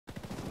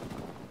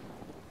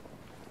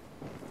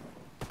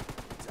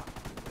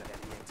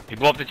You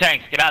blow up the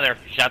tanks. Get out of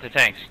there. Shot the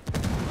tanks.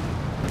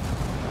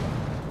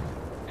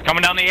 It's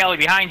coming down the alley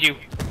behind you.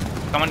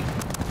 Coming.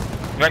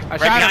 Right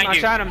behind you. I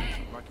shot him.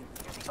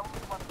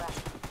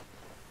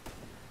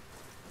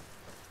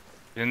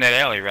 He's in that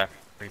alley, Rep.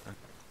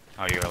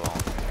 Oh, you're alone.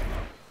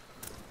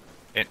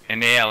 In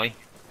the alley.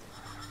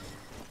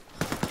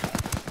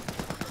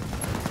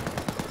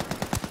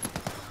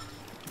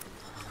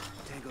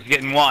 He's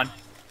getting one.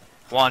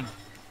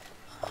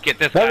 Get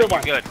this guy. You're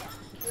good.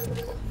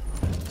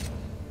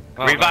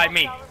 Revive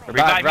me.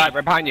 Revive me. Right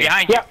behind you.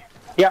 Behind you.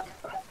 Yep.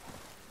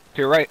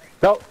 To your right.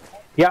 No.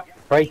 Yep.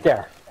 Right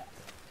there.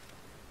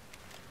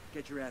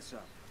 Get your ass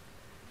up.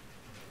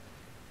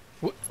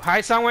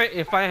 Hide somewhere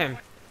and find him.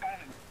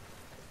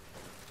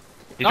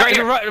 He's right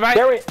here. Right.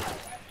 There it.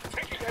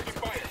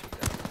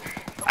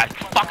 I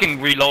fucking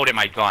reloaded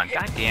my gun.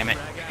 God damn it.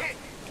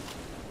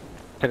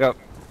 Pick up.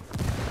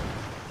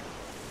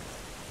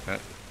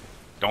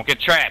 Don't get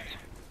trapped.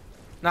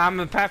 No, I'm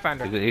in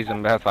Pathfinder. He's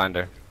in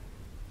Pathfinder.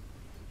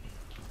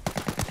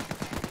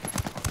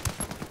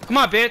 Come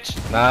on, bitch.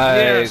 Nice,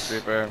 Yes.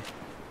 super.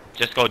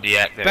 Just go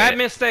deactivate. Bad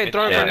mistake.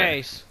 Throw Yeah.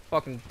 grenades.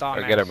 Fucking dumbass.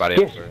 I'll get everybody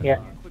Yes. else. Right? Yeah.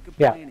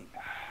 Yeah.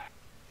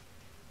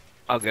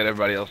 I'll get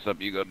everybody else up.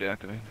 You go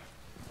deactivate.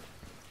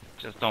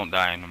 Just don't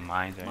die in the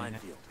mines or anything.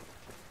 Minefield.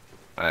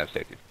 I have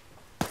safety.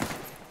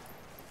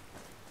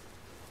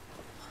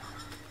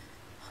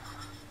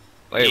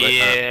 Wait,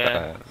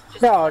 Yeah.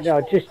 No,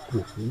 just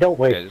don't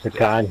waste Yeah, just- the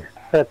time.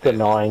 That's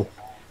annoying.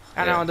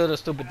 I don't want to do the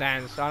stupid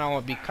dance. I don't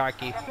want to be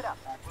cocky.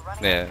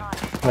 Yeah.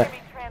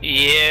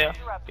 Yeah.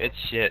 Good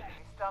shit.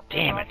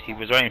 Damn it. He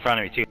was right in front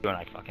of me too, and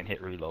I fucking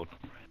hit reload.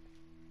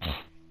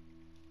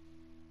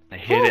 I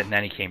hit it, and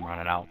then he came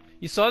running out.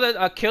 You saw that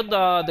I killed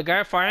the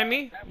guy firing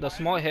me? The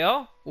small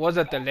hill? Was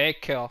it the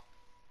leg kill?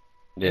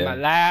 Yeah. My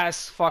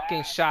last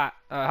fucking shot,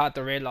 I had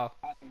to reload.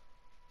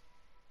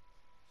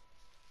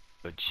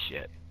 Good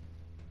shit.